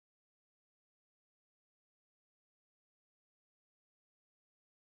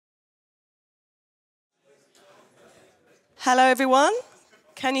Hello, everyone.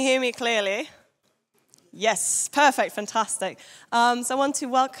 Can you hear me clearly? Yes, perfect, fantastic. So I want to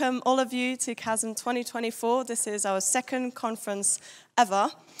welcome all of you to CHASM 2024. This is our second conference ever,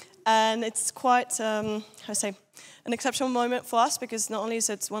 and it's quite, an exceptional moment for us because not only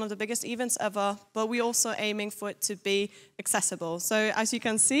is it one of the biggest events ever, but we're also aiming for it to be accessible. So as you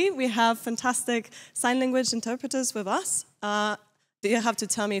can see, we have fantastic sign language interpreters with us. You have to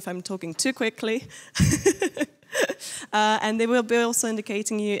tell me if I'm talking too quickly. And they will be also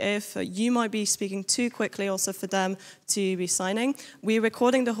indicating you if you might be speaking too quickly, also for them to be signing. We're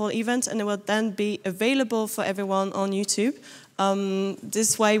recording the whole event, and it will then be available for everyone on YouTube.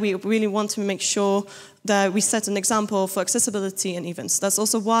 This way, we really want to make sure that we set an example for accessibility in events. That's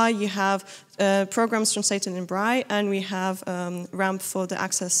also why you have programs translated in Braille, and we have ramp for the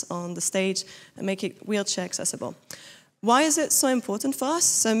access on the stage and make it wheelchair accessible. Why is it so important for us?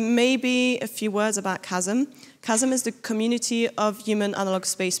 So maybe a few words about CHASM. CHASM is the community of human analog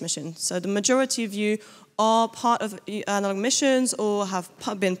space missions. So the majority of you are part of analog missions or have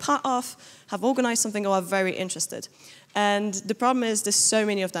been part of, have organized something or are very interested. And the problem is there's so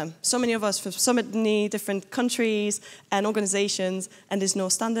many of them. So many of us from so many different countries and organizations, and there's no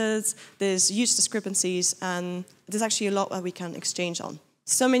standards, there's huge discrepancies, and there's actually a lot that we can exchange on.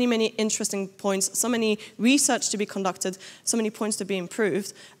 So many interesting points, so many research to be conducted, so many points to be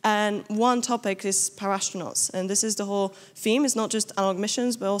improved. And one topic is parastronauts. And this is the whole theme. It's not just analog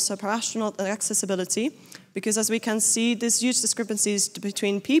missions, but also parastronaut and accessibility. Because as we can see, there's huge discrepancies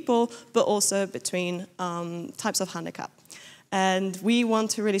between people, but also between types of handicap. And we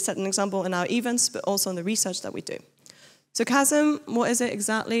want to really set an example in our events, but also in the research that we do. So CHASM, what is it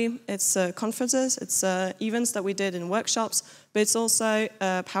exactly? It's conferences, it's events that we did in workshops, but it's also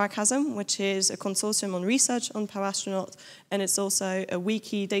ParaCHASM, which is a consortium on research on parastronauts, and it's also a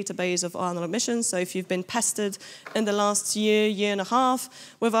wiki database of analog missions. So if you've been pestered in the last year and a half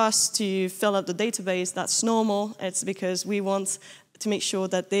with us to fill out the database, that's normal. It's because we want to make sure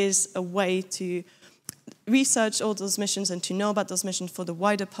that there's a way to research all those missions and to know about those missions for the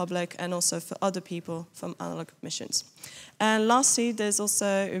wider public and also for other people from analog missions. And lastly, there's also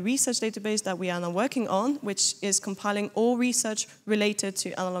a research database that we are now working on, which is compiling all research related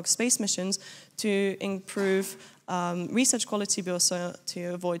to analog space missions to improve research quality, but also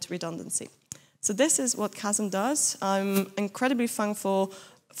to avoid redundancy. So this is what CHASM does. I'm incredibly thankful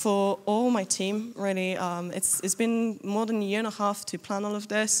for all my team, really. It's been more than a year and a half to plan all of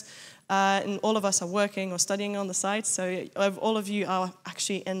this. And all of us are working or studying on the side, so all of you are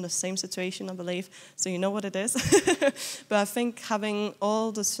actually in the same situation, I believe, so you know what it is. But I think having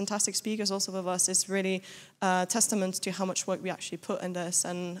all those fantastic speakers also with us is really a testament to how much work we actually put in this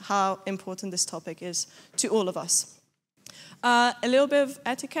and how important this topic is to all of us. A little bit of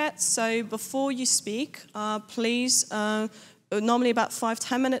etiquette, so before you speak, please, normally about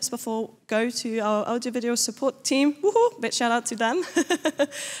 5-10 minutes before, go to our audio-video support team. Woohoo! Big shout out to them.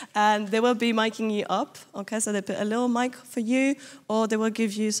 And they will be miking you up. Okay, so they put a little mic for you, or they will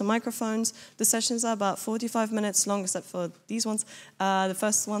give you some microphones. The sessions are about 45 minutes long, except for these ones, the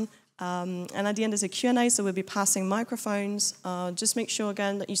first one. And at the end there's a Q&A, so we'll be passing microphones. Just make sure,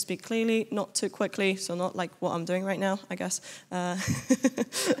 again, that you speak clearly, not too quickly, so not like what I'm doing right now, I guess.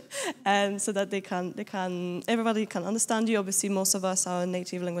 And so that everybody can understand you. Obviously, most of us, our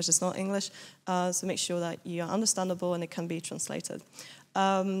native language is not English, so make sure that you are understandable and it can be translated.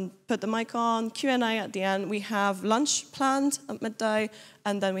 Put the mic on, Q&A at the end. We have lunch planned at midday,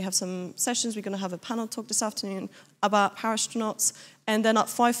 and then we have some sessions. We're going to have a panel talk this afternoon about parastronauts, and then at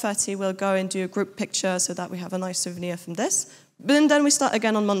 5:30 we'll go and do a group picture so that we have a nice souvenir from this. But then we start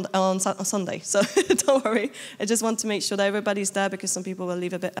again on Sunday, so don't worry. I just want to make sure that everybody's there because some people will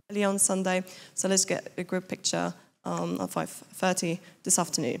leave a bit early on Sunday. So let's get a group picture at 5:30 this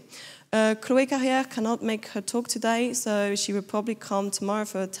afternoon. Chloé Carrière cannot make her talk today, so she will probably come tomorrow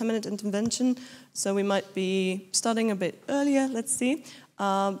for a 10-minute intervention. So we might be starting a bit earlier, let's see.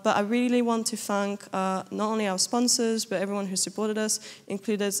 But I really want to thank not only our sponsors, but everyone who supported us,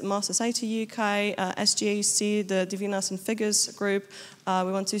 included Master Society UK, SGAC, the Divinas and Figures group.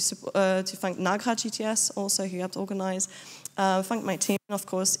 We want to thank Nagra GTS also, who helped organize. Thank my team, and of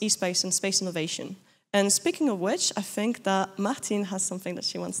course, eSpace and Space Innovation. And speaking of which, I think that Martine has something that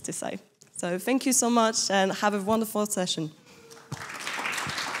she wants to say. So thank you so much, and have a wonderful session.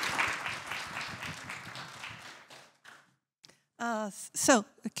 So,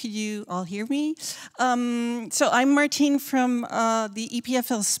 could you all hear me? So I'm Martine from the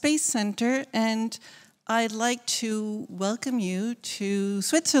EPFL Space Center, and I'd like to welcome you to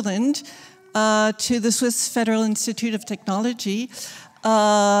Switzerland, to the Swiss Federal Institute of Technology.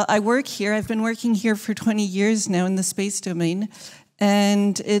 I work here. I've been working here for 20 years now in the space domain,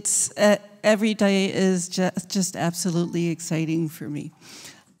 and it's every day is just absolutely exciting for me.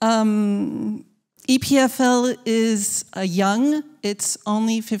 EPFL is young. It's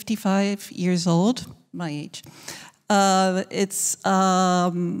only 55 years old, my age. It's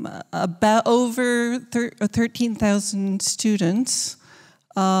about over 13,000 students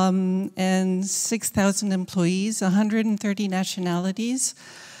and 6,000 employees, 130 nationalities.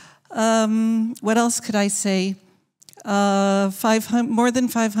 What else could I say? More than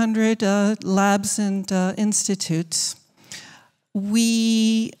 500 labs and institutes.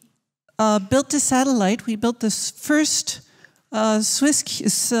 We built a satellite. We built this first Swiss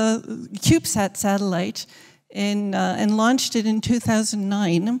CubeSat satellite and launched it in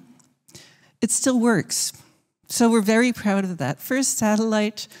 2009. It still works. So we're very proud of that. First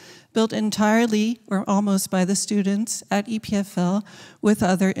satellite built entirely or almost by the students at EPFL with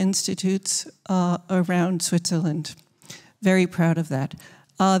other institutes around Switzerland. Very proud of that.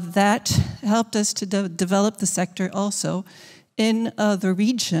 That helped us to develop the sector also in the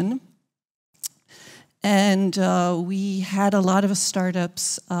region. And we had a lot of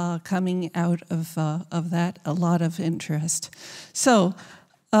startups coming out of that, a lot of interest. So,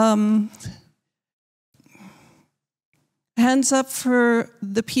 hands up for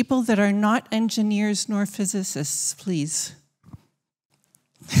the people that are not engineers nor physicists, please.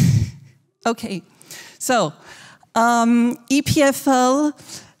 Okay, so EPFL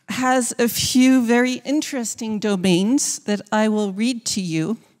has a few very interesting domains that I will read to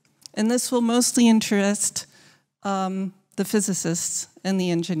you, and this will mostly interest the physicists and the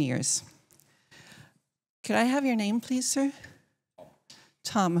engineers. Could I have your name, please, sir?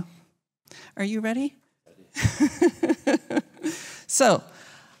 Tom. Are you ready? So,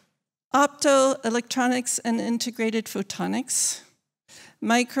 optoelectronics and integrated photonics,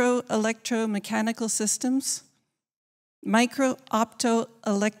 micro-electromechanical systems,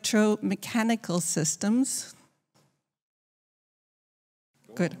 micro-optoelectromechanical systems.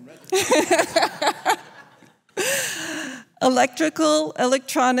 Good. Electrical,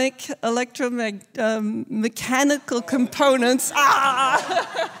 electronic, electromechanical components. Ah!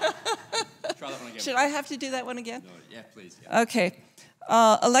 Try that one again. Should I have to do that one again? No, yeah, please. Yeah. Okay.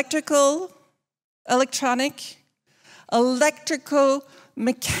 Electrical, electronic,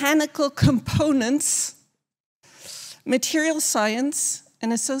 electrico-mechanical components, material science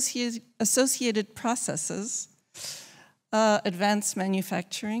and associated processes, advanced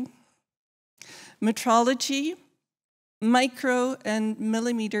manufacturing, metrology, micro and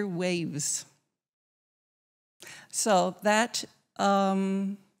millimeter waves. So that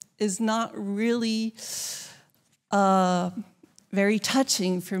is not really very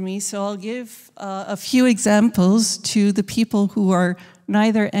touching for me, so I'll give a few examples to the people who are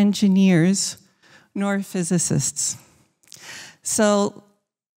neither engineers nor physicists. So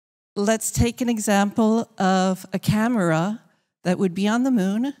let's take an example of a camera that would be on the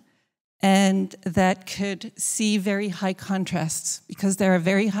moon and that could see very high contrasts, because there are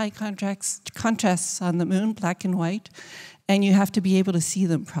very high contrasts on the moon, black and white, and you have to be able to see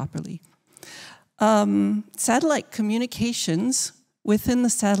them properly. Satellite communications within the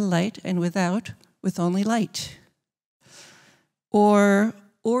satellite and without, with only light. Or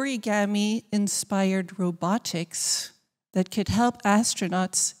origami-inspired robotics that could help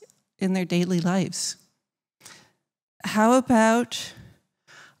astronauts in their daily lives. How about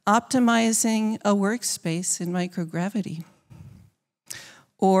optimizing a workspace in microgravity?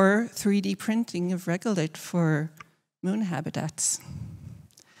 Or 3D printing of regolith for moon habitats?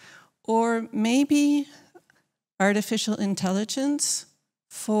 Or maybe artificial intelligence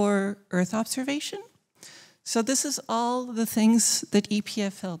for Earth observation? So this is all the things that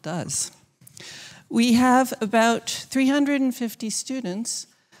EPFL does. We have about 350 students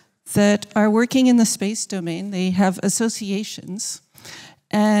that are working in the space domain. They have associations,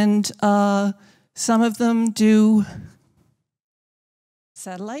 and some of them do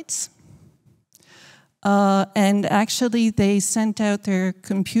satellites. And actually, they sent out their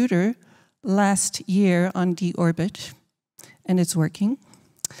computer last year on deorbit, and it's working.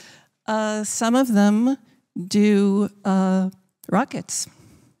 Some of them do rockets,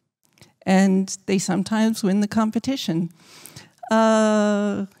 and they sometimes win the competition.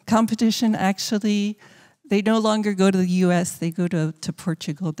 Competition, actually, they no longer go to the US, they go to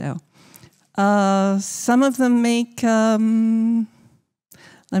Portugal now. Some of them make, let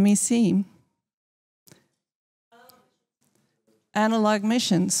me see, analog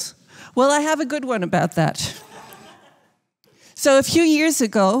missions. Well, I have a good one about that. So a few years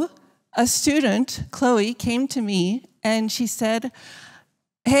ago, a student, Chloe, came to me and she said,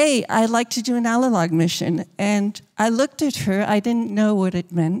 hey, I'd like to do an Analogue mission. And I looked at her, I didn't know what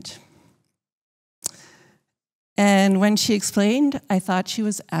it meant. And when she explained, I thought she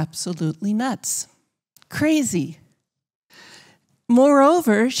was absolutely nuts. Crazy.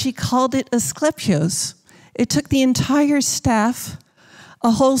 Moreover, she called it Asclepios. It took the entire staff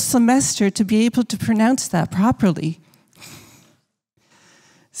a whole semester to be able to pronounce that properly.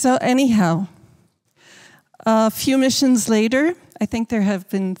 So anyhow, a few missions later, I think there have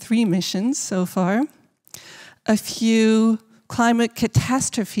been 3 missions so far. A few climate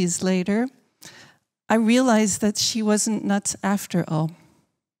catastrophes later, I realized that she wasn't nuts after all.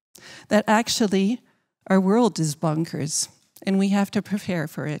 That actually our world is bonkers and we have to prepare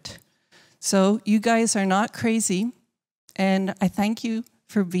for it. So you guys are not crazy, and I thank you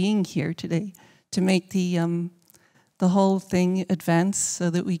for being here today to make the whole thing advance so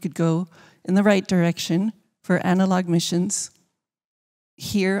that we could go in the right direction for Analogue missions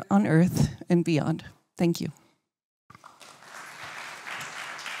here on Earth and beyond. Thank you.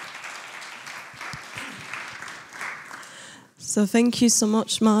 So thank you so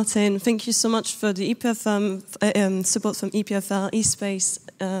much, Martine. Thank you so much for the EPFM support from EPFL, eSpace,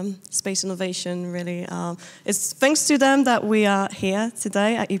 Space Innovation, really. It's thanks to them that we are here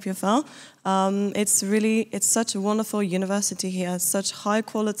today at EPFL. It's such a wonderful university here, such high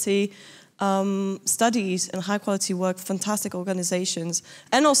quality studies and high quality work, fantastic organizations.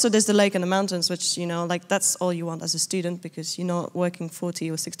 And also there's the lake and the mountains, which, you know, like that's all you want as a student because you're not working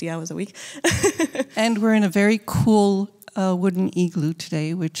 40 or 60 hours a week. And we're in a very cool wooden igloo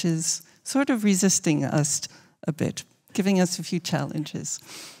today, which is sort of resisting us a bit, giving us a few challenges.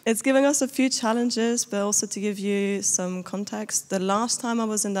 It's giving us a few challenges, but also to give you some context. The last time I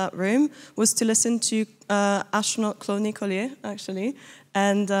was in that room was to listen to astronaut Claude Nicollier, actually.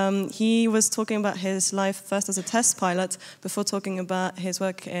 And he was talking about his life first as a test pilot before talking about his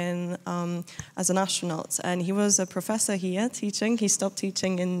work in as an astronaut. And he was a professor here teaching. He stopped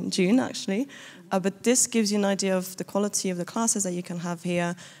teaching in June, actually. But this gives you an idea of the quality of the classes that you can have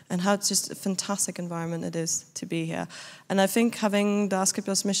here and how just a fantastic environment it is to be here. And I think having the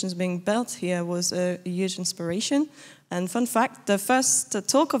Asclepios missions being built here was a huge inspiration. And fun fact, the first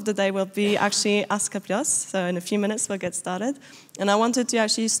talk of the day will be actually Asclepios. So in a few minutes we'll get started. And I wanted to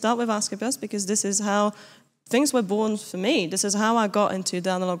actually start with Asclepios because this is how things were born for me. This is how I got into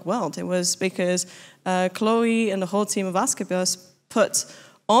the Analogue world. It was because Chloe and the whole team of Asclepios put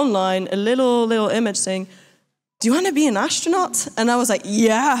online a little image saying, do you want to be an astronaut? And I was like,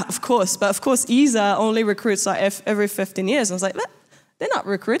 yeah, of course. But of course, ESA only recruits like every 15 years. I was like, they're not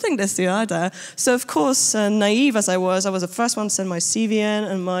recruiting this year either. So of course, naive as I was the first one to send my CV in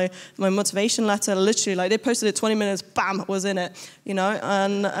and my motivation letter. Literally, like they posted it 20 minutes, bam, was in it, you know.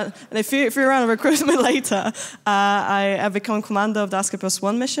 And if you're around a recruitment later, I become commander of the Asclepios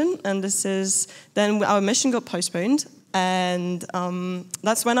 1 mission, and then our mission got postponed. And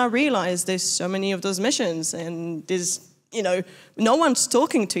that's when I realized there's so many of those missions, and there's, you know, no one's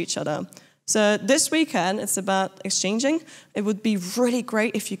talking to each other. So this weekend, it's about exchanging. It would be really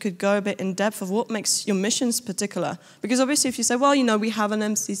great if you could go a bit in depth of what makes your missions particular. Because obviously if you say, well, you know, we have an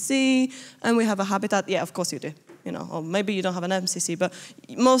MCC and we have a habitat, yeah, of course you do. You know, or maybe you don't have an MCC, but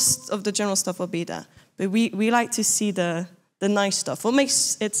most of the general stuff will be there. But we like to see the nice stuff. What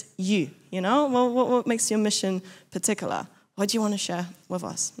makes it you, you know? What makes your mission particular? What do you want to share with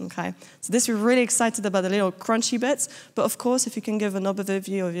us? Okay. So this, we're really excited about the little crunchy bits, but of course, if you can give an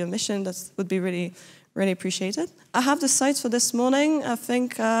overview of your mission, that would be really, really appreciated. I have the sites for this morning. I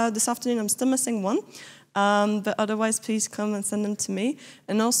think this afternoon I'm still missing one, but otherwise, please come and send them to me.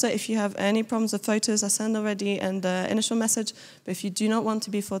 And also, if you have any problems with photos, I sent already in the initial message, but if you do not want to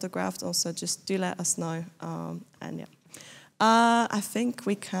be photographed, also just do let us know, and yeah. I think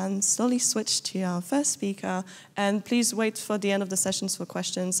we can slowly switch to our first speaker, and please wait for the end of the sessions for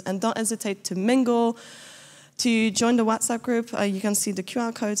questions, and don't hesitate to mingle, to join the WhatsApp group. You can see the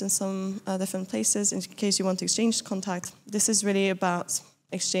QR codes in some different places in case you want to exchange contact. This is really about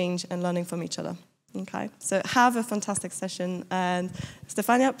exchange and learning from each other. Okay, so have a fantastic session, and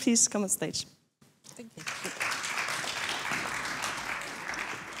Stefania, please come on stage. Thank you.